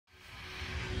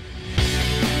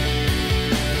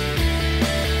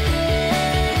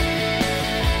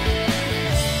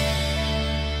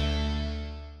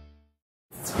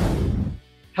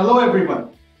Hello everyone.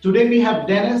 Today we have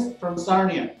Dennis from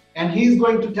Sarnia and he's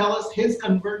going to tell us his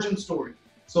conversion story.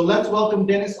 So let's welcome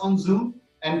Dennis on Zoom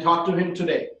and talk to him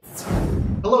today.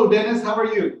 Hello Dennis, how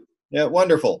are you? Yeah,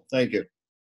 wonderful. Thank you.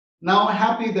 Now I'm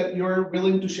happy that you're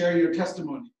willing to share your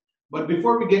testimony. But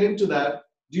before we get into that,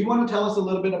 do you want to tell us a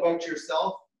little bit about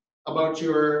yourself, about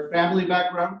your family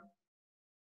background?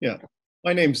 Yeah,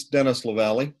 my name's Dennis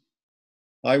LaVallee.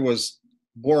 I was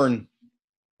born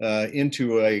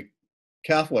into a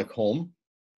Catholic home,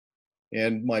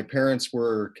 and my parents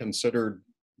were considered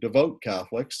devout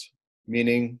Catholics,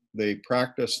 meaning they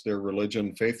practiced their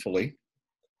religion faithfully.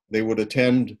 They would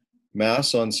attend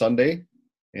Mass on Sunday,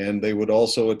 and they would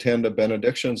also attend a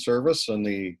benediction service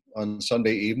on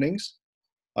Sunday evenings.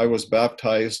 I was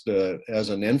baptized as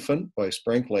an infant by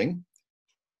sprinkling,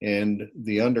 and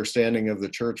the understanding of the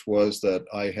church was that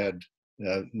I had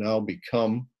now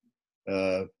become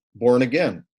born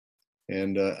again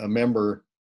and a member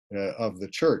of the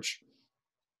church.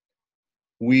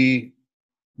 We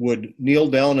would kneel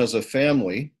down as a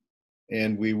family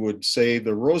and we would say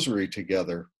the rosary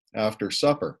together after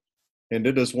supper. And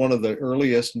it is one of the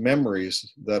earliest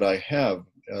memories that I have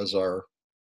as our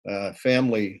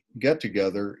family get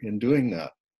together in doing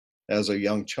that as a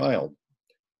young child.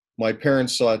 My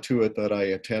parents saw to it that I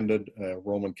attended a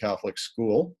Roman Catholic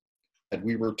school, and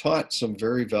we were taught some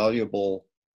very valuable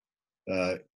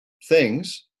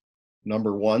things.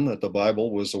 Number one, that the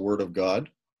Bible was the Word of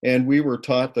God, and we were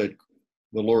taught that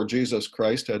the Lord Jesus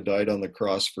Christ had died on the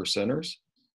cross for sinners.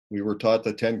 We were taught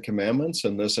the Ten Commandments,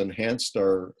 and this enhanced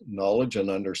our knowledge and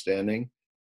understanding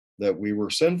that we were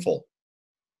sinful.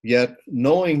 Yet,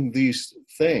 knowing these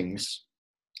things,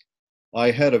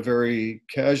 I had a very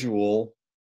casual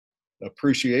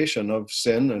appreciation of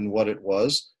sin and what it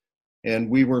was, and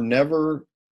we were never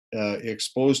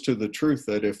exposed to the truth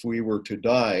that if we were to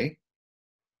die,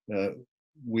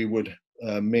 we would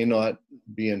may not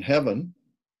be in heaven,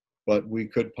 but we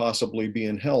could possibly be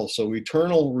in hell. So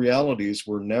eternal realities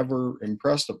were never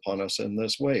impressed upon us in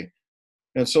this way.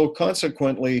 And so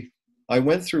consequently, I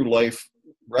went through life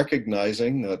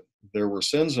recognizing that there were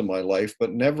sins in my life,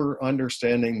 but never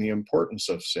understanding the importance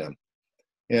of sin.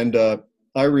 And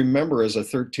I remember as a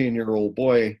 13-year-old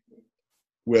boy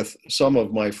with some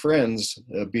of my friends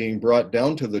being brought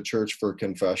down to the church for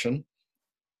confession.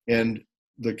 And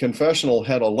the confessional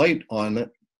had a light on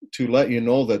it to let you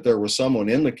know that there was someone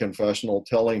in the confessional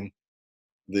telling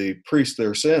the priest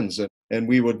their sins. And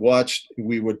we would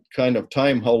kind of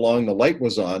time how long the light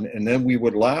was on, and then we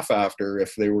would laugh after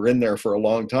if they were in there for a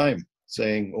long time,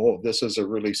 saying, oh, this is a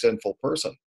really sinful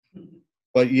person.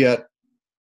 But yet,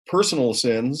 personal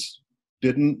sins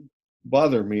didn't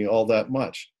bother me all that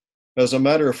much. As a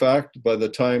matter of fact, by the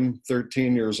time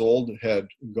 13 years old had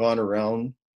gone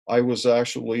around, I was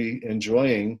actually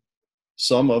enjoying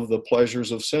some of the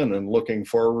pleasures of sin and looking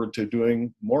forward to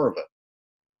doing more of it.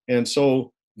 And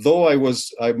so, though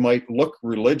I might look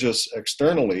religious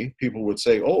externally, people would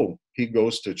say, oh, he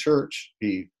goes to church,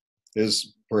 he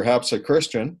is perhaps a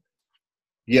Christian,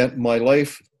 yet my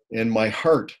life and my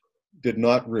heart did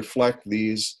not reflect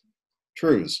these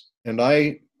truths. And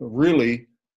I really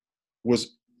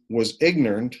was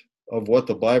ignorant of what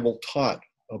the Bible taught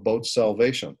about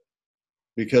salvation,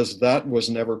 because that was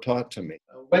never taught to me.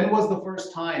 When was the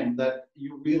first time that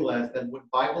you realized that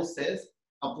what Bible says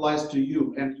applies to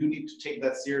you and you need to take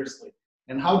that seriously?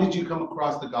 And how did you come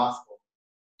across the gospel?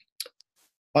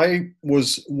 I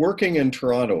was working in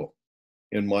Toronto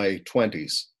in my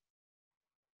 20s,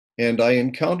 and I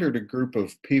encountered a group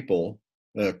of people,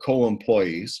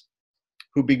 co-employees,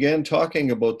 who began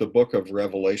talking about the book of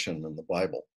Revelation in the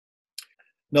Bible.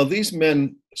 Now, these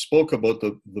men spoke about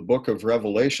the book of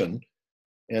Revelation,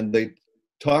 and they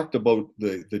talked about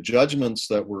the judgments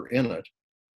that were in it.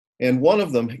 And one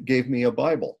of them gave me a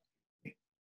Bible.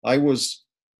 I was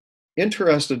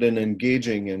interested in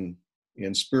engaging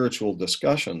in spiritual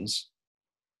discussions,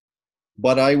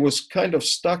 but I was kind of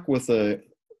stuck with the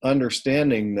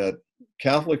understanding that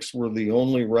Catholics were the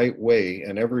only right way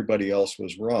and everybody else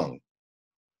was wrong.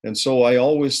 And so I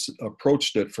always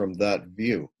approached it from that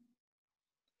view.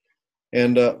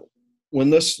 And when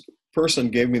this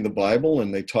person gave me the Bible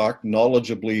and they talked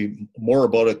knowledgeably more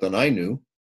about it than I knew,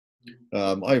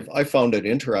 I found it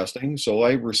interesting. So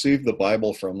I received the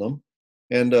Bible from them.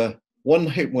 And one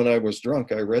night when I was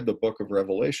drunk, I read the book of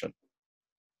Revelation.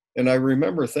 And I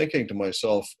remember thinking to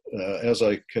myself, as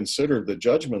I considered the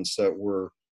judgments that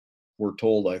were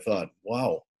told, I thought,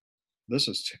 wow, this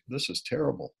is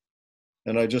terrible.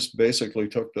 And I just basically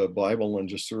took the Bible and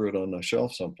just threw it on a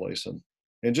shelf someplace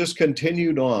and just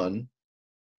continued on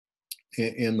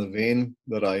in the vein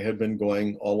that I had been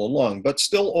going all along, but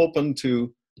still open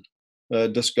to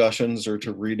discussions or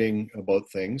to reading about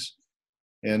things.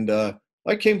 And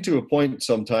I came to a point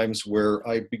sometimes where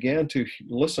I began to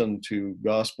listen to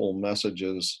gospel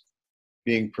messages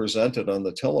being presented on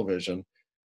the television.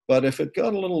 But if it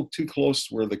got a little too close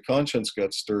where the conscience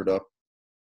got stirred up,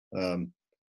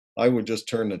 I would just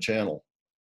turn the channel.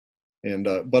 And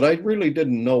but I really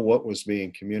didn't know what was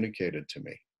being communicated to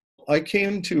me. I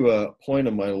came to a point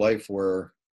in my life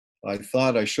where I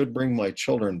thought I should bring my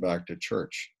children back to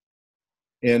church.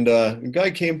 And a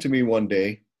guy came to me one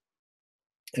day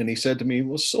and he said to me,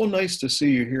 "Well, so nice to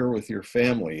see you here with your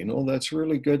family. You know, that's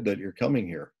really good that you're coming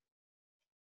here."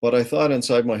 But I thought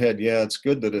inside my head, yeah, it's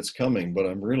good that it's coming, but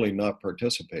I'm really not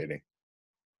participating.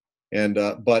 And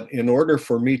but in order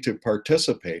for me to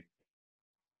participate,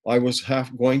 I was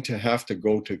going to have to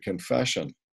go to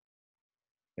confession.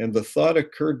 And the thought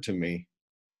occurred to me,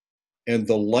 and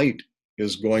the light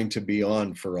is going to be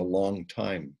on for a long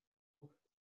time.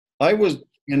 I was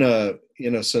in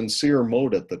a sincere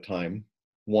mode at the time,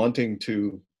 wanting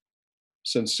to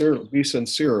be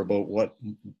sincere about what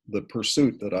the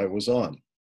pursuit that I was on.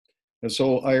 And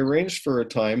so I arranged for a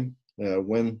time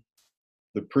when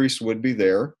the priest would be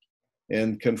there,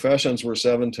 and confessions were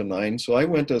 7 to 9. So I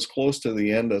went as close to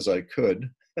the end as I could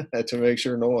to make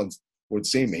sure no one would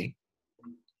see me.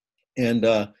 And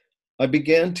I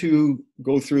began to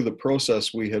go through the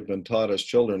process we had been taught as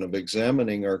children of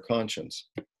examining our conscience.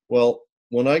 Well,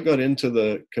 when I got into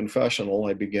the confessional,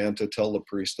 I began to tell the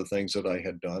priest the things that I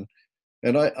had done.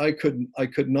 And I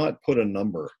could not put a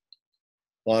number,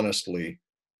 honestly,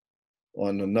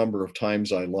 on the number of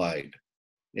times I lied.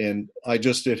 And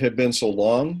it had been so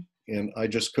long, and I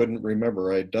just couldn't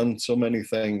remember. I'd done so many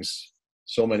things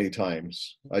so many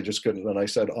times. I just couldn't, and I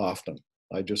said often.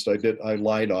 I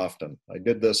lied often. I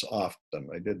did this often.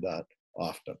 I did that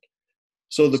often.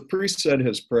 So the priest said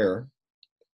his prayer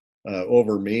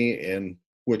over me, and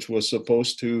which was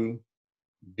supposed to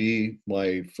be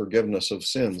my forgiveness of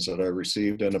sins that I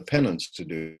received and a penance to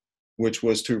do, which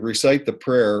was to recite the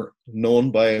prayer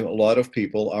known by a lot of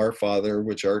people, "Our Father,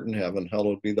 which art in heaven,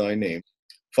 hallowed be thy name,"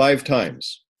 5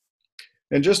 times.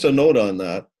 And just a note on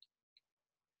that,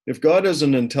 if God is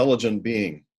an intelligent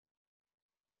being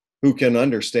who can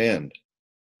understand,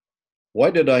 why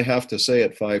did I have to say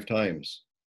it 5 times?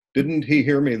 Didn't he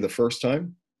hear me the first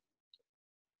time?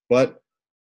 But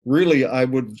really, I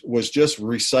was just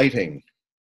reciting.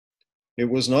 It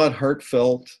was not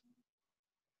heartfelt.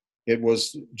 It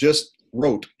was just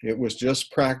rote. It was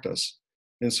just practice.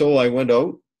 And so I went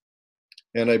out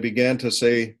and I began to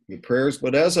say the prayers.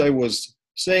 But as I was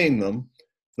saying them,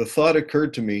 the thought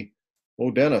occurred to me, "Oh,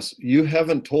 Dennis, you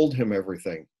haven't told him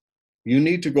everything. You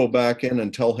need to go back in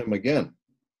and tell him again."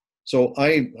 So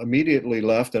I immediately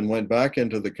left and went back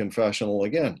into the confessional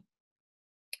again.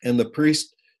 And the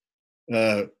priest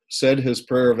said his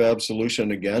prayer of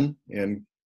absolution again and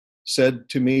said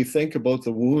to me, "Think about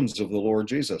the wounds of the Lord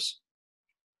Jesus."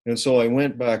 And so I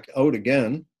went back out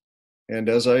again. And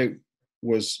as I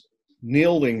was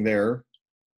kneeling there,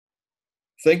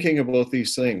 thinking about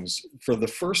these things, for the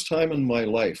first time in my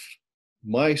life,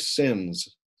 my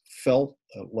sins felt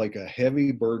like a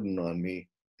heavy burden on me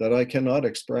that I cannot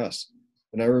express.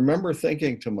 And I remember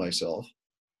thinking to myself,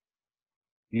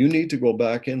 you need to go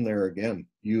back in there again.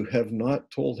 You have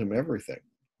not told him everything.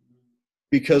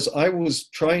 Because I was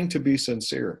trying to be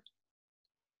sincere.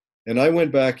 And I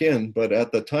went back in, but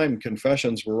at the time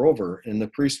confessions were over and the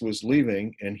priest was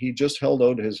leaving, and he just held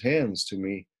out his hands to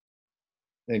me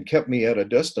and kept me at a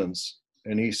distance.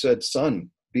 And he said,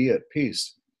 "Son, be at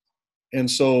peace."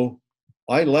 And so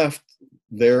I left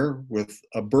there with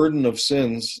a burden of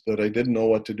sins that I didn't know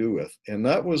what to do with. And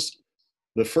that was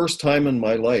the first time in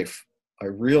my life I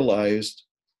realized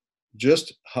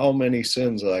just how many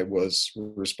sins I was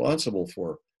responsible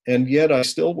for. And yet I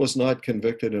still was not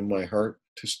convicted in my heart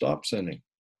to stop sinning.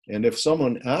 And if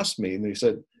someone asked me and they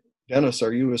said, "Dennis,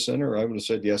 are you a sinner?" I would have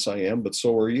said, "Yes, I am, but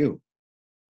so are you."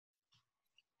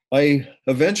 I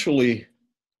eventually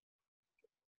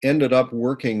ended up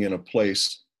working in a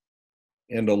place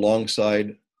and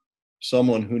alongside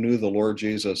someone who knew the Lord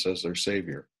Jesus as their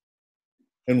Savior.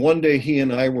 And one day he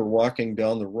and I were walking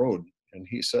down the road, and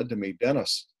he said to me,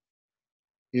 "Dennis,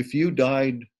 if you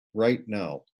died right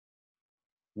now,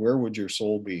 where would your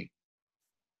soul be?"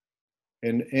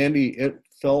 And Andy, it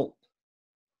felt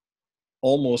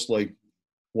almost like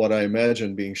what I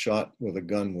imagined being shot with a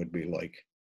gun would be like.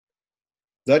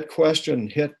 That question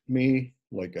hit me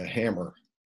like a hammer.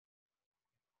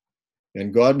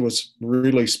 And God was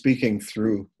really speaking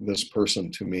through this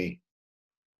person to me.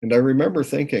 And I remember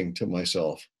thinking to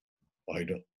myself,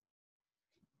 I'd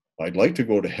like to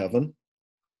go to heaven,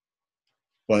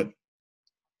 but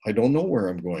I don't know where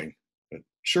I'm going.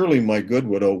 Surely my good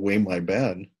would outweigh my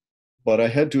bad. But I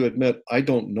had to admit, I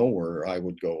don't know where I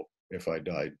would go if I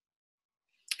died.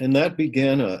 And that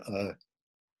began a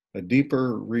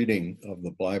deeper reading of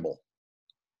the Bible.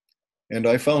 And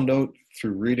I found out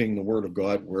through reading the Word of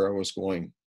God where I was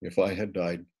going. If I had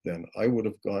died, then I would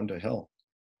have gone to hell.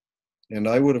 And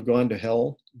I would have gone to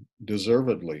hell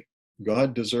deservedly.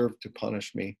 God deserved to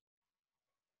punish me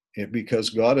because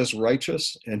God is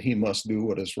righteous and he must do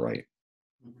what is right.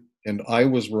 And I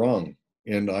was wrong,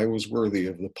 and I was worthy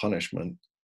of the punishment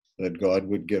that God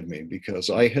would give me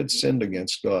because I had sinned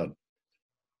against God.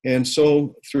 And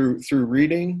so through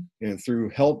reading and through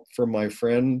help from my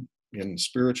friend in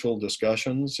spiritual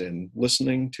discussions and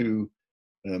listening to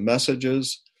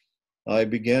messages, I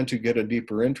began to get a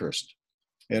deeper interest.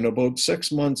 And about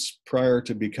 6 months prior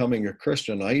to becoming a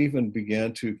Christian, I even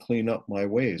began to clean up my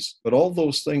ways. But all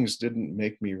those things didn't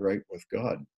make me right with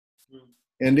God.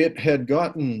 And it had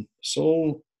gotten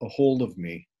so a hold of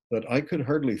me that I could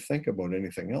hardly think about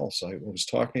anything else. I was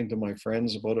talking to my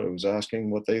friends about it. I was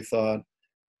asking what they thought.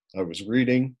 I was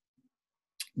reading.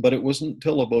 But it wasn't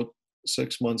until about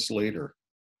 6 months later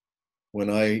when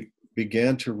I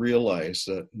began to realize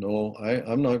that, no,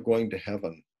 I'm not going to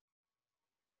heaven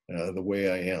the way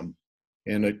I am.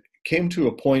 And it came to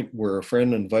a point where a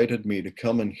friend invited me to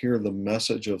come and hear the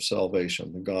message of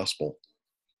salvation, the gospel.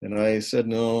 And I said,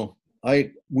 no,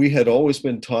 we had always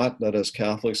been taught that as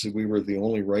Catholics that we were the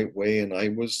only right way, and I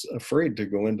was afraid to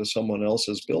go into someone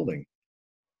else's building.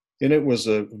 And it was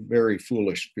a very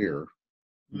foolish fear.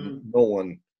 No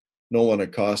one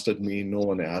accosted me, no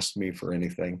one asked me for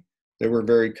anything. They were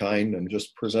very kind and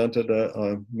just presented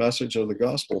a message of the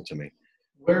gospel to me.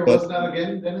 Where was that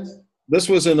again, Dennis? This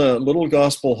was in a little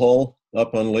gospel hall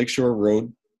up on Lakeshore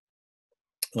Road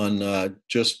on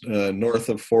just north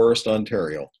of Forest,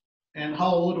 Ontario. And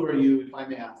how old were you, if I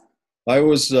may ask? I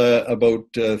was about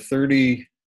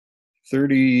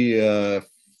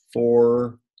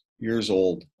 34 years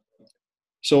old.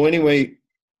 So anyway,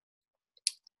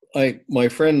 my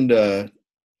friend,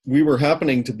 we were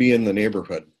happening to be in the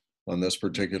neighborhood on this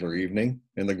particular evening,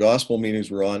 and the gospel meetings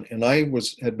were on, and I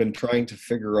had been trying to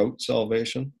figure out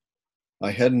salvation. I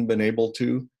hadn't been able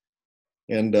to.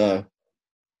 And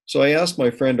so I asked my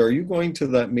friend, are you going to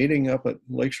that meeting up at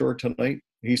Lakeshore tonight?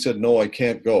 He said, no, I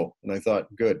can't go. And I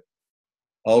thought, good,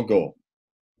 I'll go.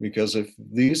 Because if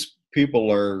these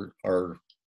people are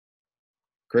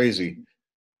crazy,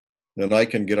 then I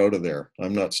can get out of there.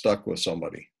 I'm not stuck with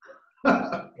somebody.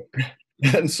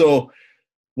 And so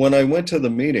when I went to the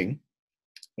meeting,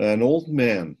 an old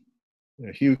man,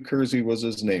 Hugh Kersey was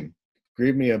his name,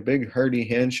 gave me a big hearty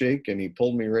handshake, and he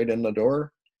pulled me right in the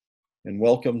door and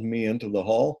welcomed me into the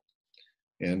hall.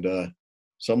 And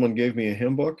someone gave me a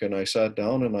hymn book, and I sat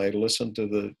down and I listened to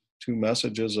the 2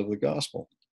 messages of the gospel.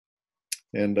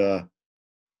 And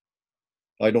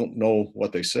I don't know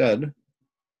what they said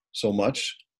so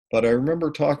much, but I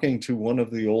remember talking to one of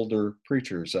the older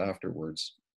preachers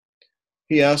afterwards.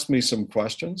 He asked me some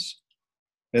questions,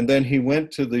 and then he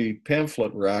went to the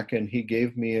pamphlet rack and he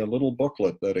gave me a little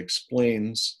booklet that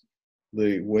explains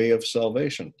the way of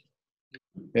salvation.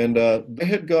 And they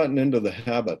had gotten into the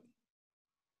habit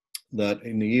that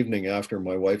in the evening after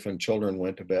my wife and children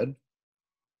went to bed,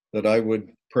 that I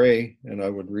would pray and I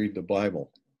would read the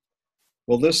Bible.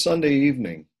 Well, this Sunday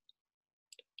evening,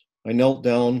 I knelt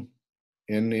down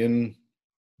and in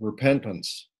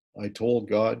repentance, I told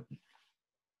God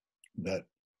that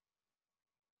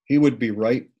he would be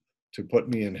right to put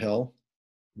me in hell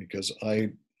because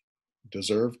I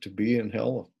deserved to be in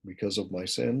hell because of my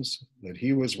sins, that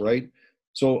he was right.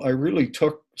 So I really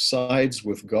took sides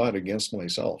with God against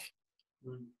myself.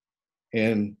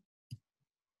 And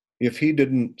if he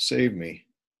didn't save me,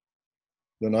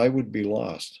 then I would be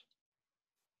lost.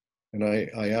 And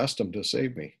I asked him to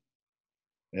save me.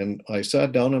 And I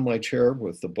sat down in my chair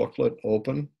with the booklet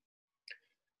open,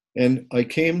 and I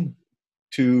came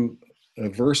to a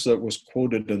verse that was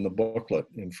quoted in the booklet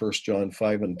in 1 John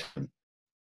 5 and 10.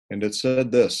 And it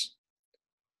said this,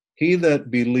 he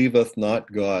that believeth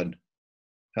not God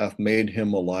hath made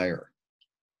him a liar.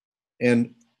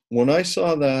 And when I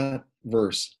saw that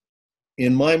verse,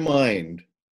 in my mind,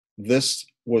 this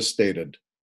was stated,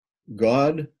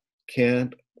 God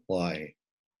can't lie.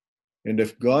 And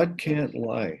if God can't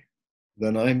lie,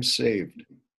 then I'm saved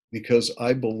because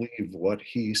I believe what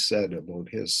he said about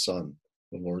his son,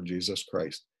 the Lord Jesus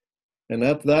Christ. And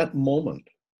at that moment,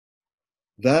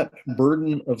 that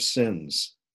burden of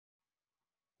sins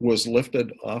was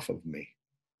lifted off of me.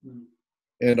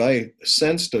 And I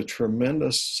sensed a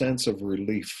tremendous sense of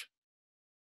relief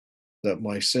that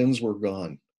my sins were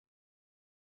gone.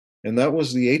 And that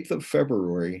was the 8th of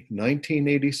February,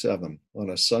 1987, on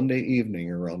a Sunday evening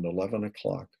around 11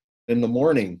 o'clock. In the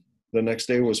morning, the next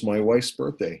day was my wife's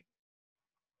birthday.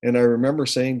 And I remember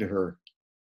saying to her,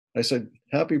 I said,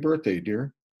 "Happy birthday,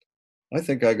 dear. I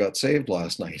think I got saved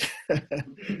last night."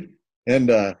 And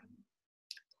that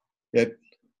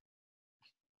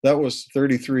was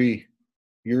 33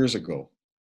 years ago.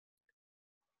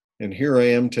 And here I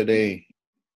am today,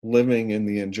 living in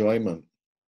the enjoyment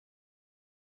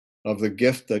of the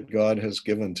gift that God has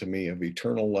given to me of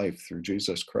eternal life through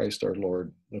Jesus Christ our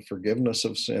Lord, the forgiveness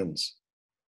of sins,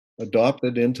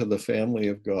 adopted into the family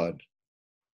of God,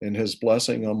 and his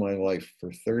blessing on my life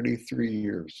for 33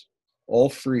 years, all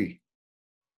free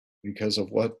because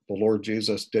of what the Lord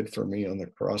Jesus did for me on the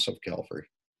cross of Calvary.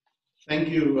 Thank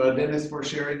you, Dennis, for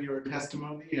sharing your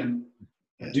testimony. And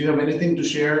do you have anything to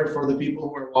share for the people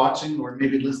who are watching or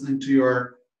maybe listening to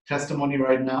your testimony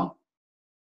right now?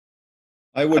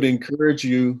 I would encourage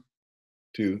you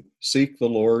to seek the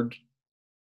Lord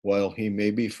while he may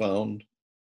be found.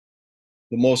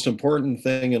 The most important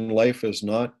thing in life is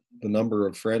not the number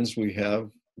of friends we have,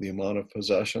 the amount of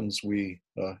possessions we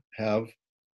have,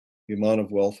 the amount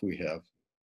of wealth we have.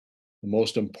 The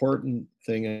most important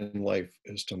thing in life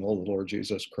is to know the Lord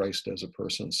Jesus Christ as a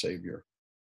personal Savior.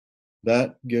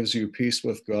 That gives you peace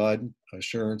with God,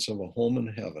 assurance of a home in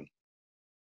heaven.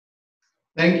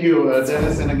 Thank you,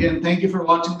 Dennis. And again, thank you for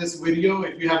watching this video.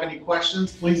 If you have any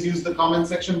questions, please use the comment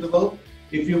section below.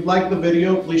 If you like the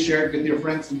video, please share it with your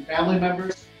friends and family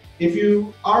members. If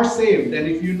you are saved and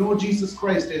if you know Jesus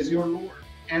Christ as your Lord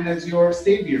and as your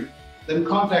Savior, then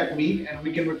contact me and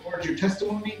we can record your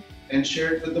testimony and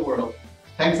share it with the world.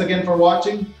 Thanks again for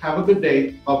watching. Have a good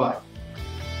day. Bye-bye.